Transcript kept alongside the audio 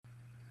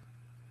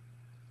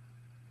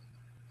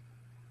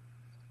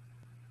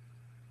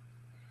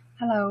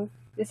Hello,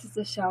 this is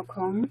Xiao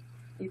Kong.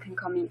 You can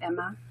call me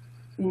Emma.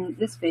 In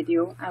this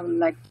video, I would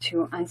like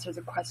to answer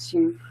the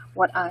question,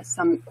 what are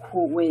some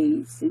cool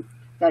ways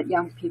that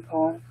young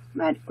people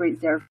might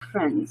greet their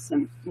friends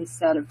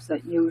instead of the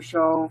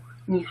usual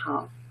你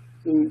好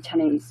in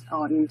Chinese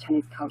or in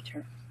Chinese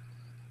culture?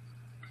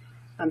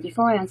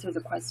 Before I answer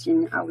the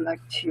question, I would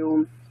like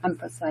to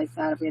emphasize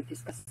that we are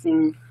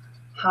discussing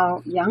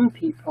how young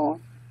people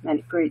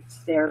might greet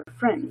their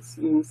friends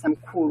in some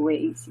cool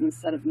ways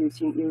instead of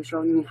using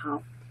usual 你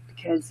好,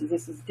 because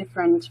this is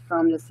different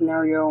from the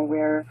scenario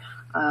where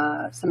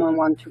someone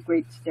wants to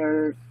greet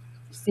their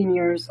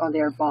seniors or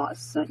their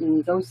boss.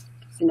 In those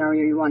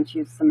scenarios, you want to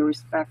use some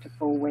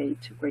respectful way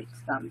to greet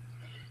them.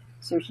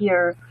 So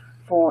here,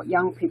 for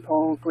young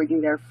people greeting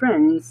their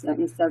friends,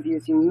 instead of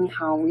using 你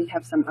好, we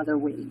have some other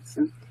ways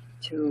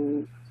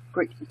to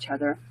greet each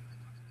other.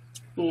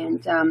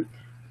 And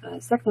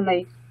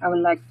secondly, I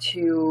would like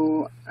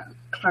to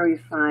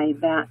clarify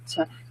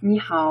that 你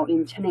好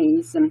in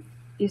Chinese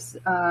is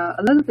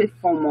a little bit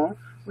formal,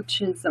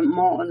 which is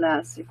more or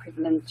less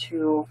equivalent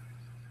to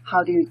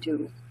how do you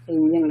do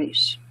in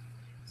English.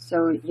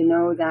 So you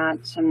know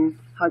that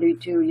how do you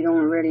do, you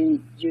don't really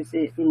use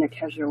it in the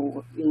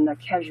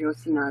casual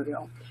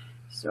scenario.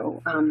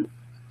 So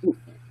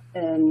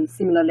and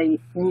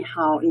similarly, 你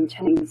好 in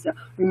Chinese,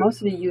 we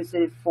mostly use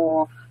it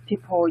for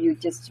people you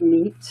just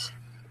meet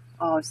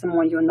or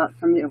someone you're not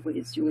familiar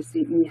with. You will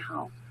say 你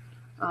好.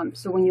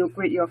 So when you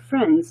greet your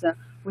friends,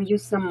 we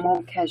use some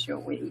more casual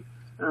way.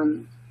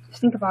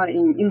 Think about it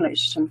in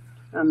English.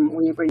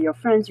 When you greet your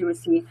friends, you will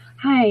say,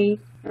 hi,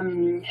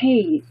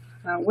 hey,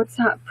 what's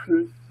up?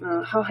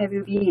 How have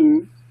you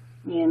been?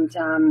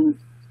 And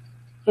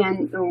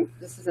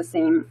this is the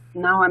same.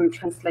 Now I'm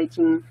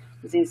translating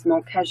this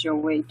more casual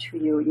way to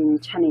you in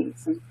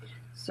Chinese.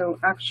 So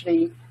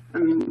actually,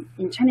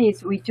 in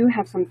Chinese, we do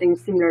have something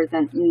similar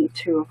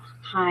to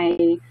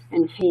hi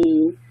and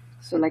hey.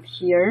 So like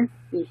here,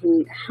 we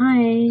say hi,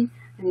 and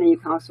then you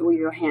can also wave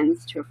your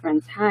hands to your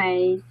friends,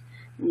 hi,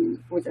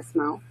 with a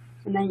smile.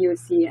 And then you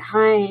see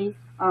hi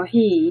or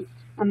he.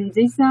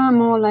 These are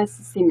more or less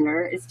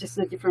similar. It's just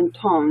the different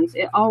tones.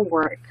 It all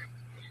work.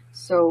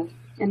 So,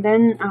 and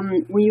then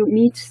when you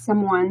meet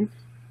someone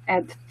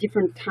at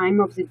different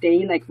time of the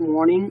day, like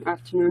morning,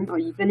 afternoon, or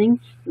evening,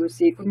 you will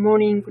say good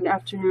morning, good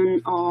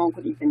afternoon, or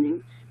good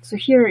evening. So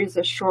here is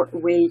a short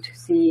way to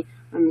say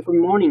good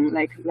morning,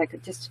 like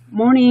just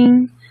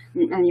morning,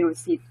 and you will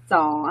see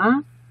早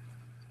啊.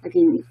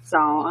 Again, 早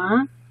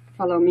啊.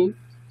 Follow me.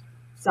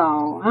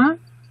 早啊.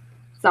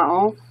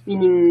 早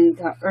meaning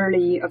the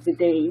early of the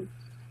day.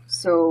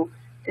 So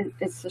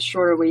it's a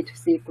shorter way to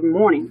say good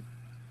morning.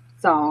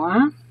 早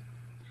啊.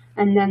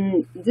 And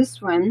then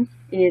this one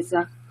is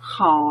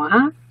好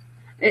啊.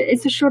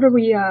 It's a shorter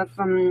way of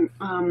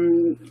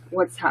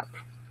what's up.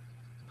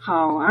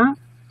 好啊.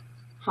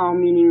 好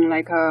meaning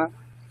like a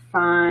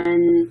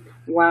fun,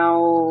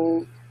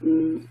 well.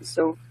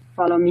 So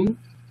follow me.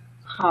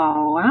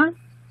 好啊.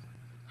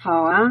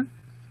 好啊.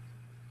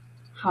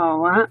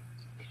 好啊.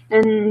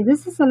 And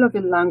this is a little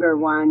bit longer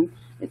one.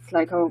 It's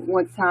like a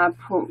what's up,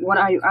 what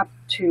are you up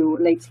to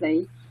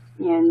lately,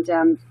 and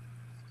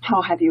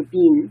how have you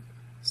been?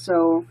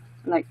 So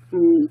like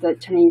the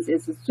Chinese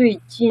is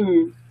最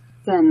近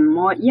怎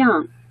么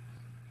样?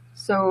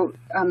 So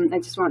I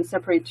just want to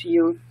separate to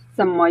you.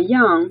 怎么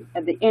样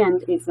at the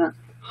end is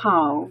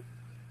how,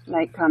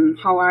 like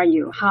how are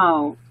you?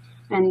 How,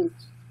 and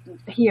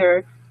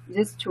here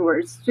these two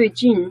words 最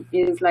近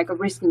is like a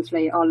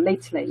recently or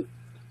lately,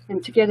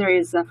 and together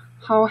is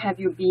how have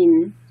you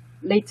been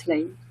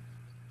lately?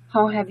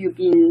 How have you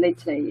been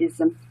lately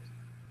is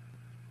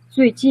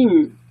最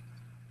近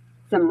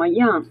怎么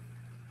样?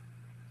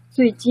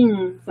 最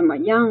近怎么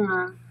样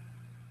啊?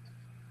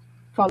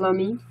 Follow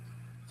me.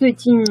 最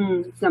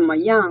近怎么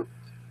样?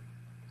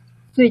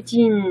 最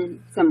近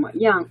怎么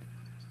样?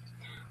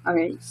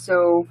 Okay,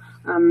 so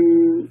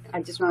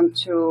I just want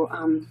to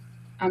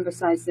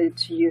emphasize it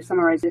to you,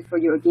 summarize it for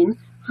you again.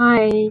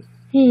 Hi,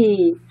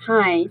 hey,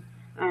 hi,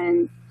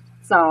 and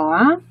早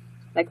啊,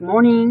 like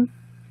morning.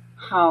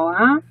 好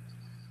啊.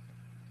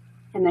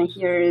 And then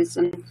here is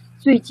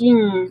最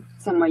近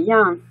怎么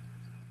样?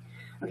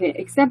 Okay,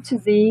 except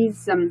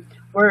these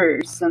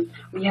words,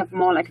 we have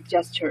more like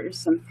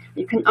gestures.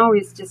 You can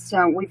always just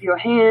wave your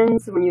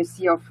hands when you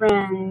see your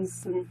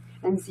friends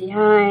and say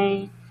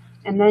hi.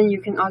 And then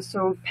you can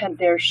also pat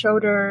their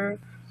shoulder.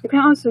 You can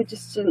also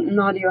just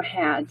nod your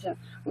head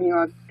when you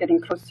are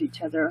getting close to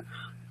each other.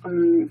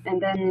 And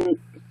then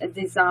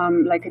these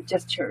like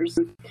gestures.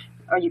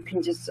 Or you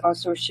can just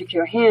also shake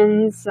your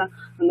hands.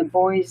 When the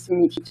boys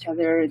meet each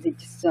other, they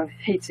just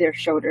hit their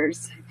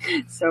shoulders.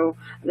 So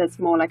that's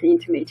more like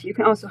intimate. You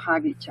can also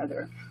hug each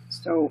other.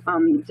 So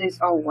this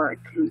all work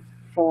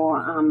for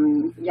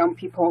young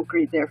people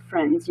greet their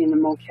friends in a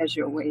more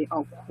casual way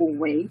or cool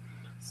way.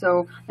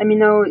 So let me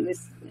know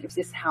if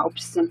this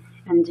helps.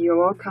 And you're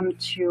welcome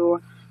to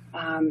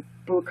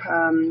book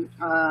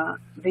a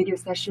video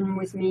session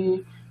with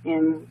me.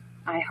 And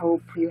I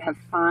hope you have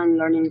fun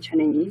learning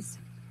Chinese.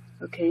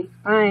 Okay,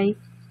 bye.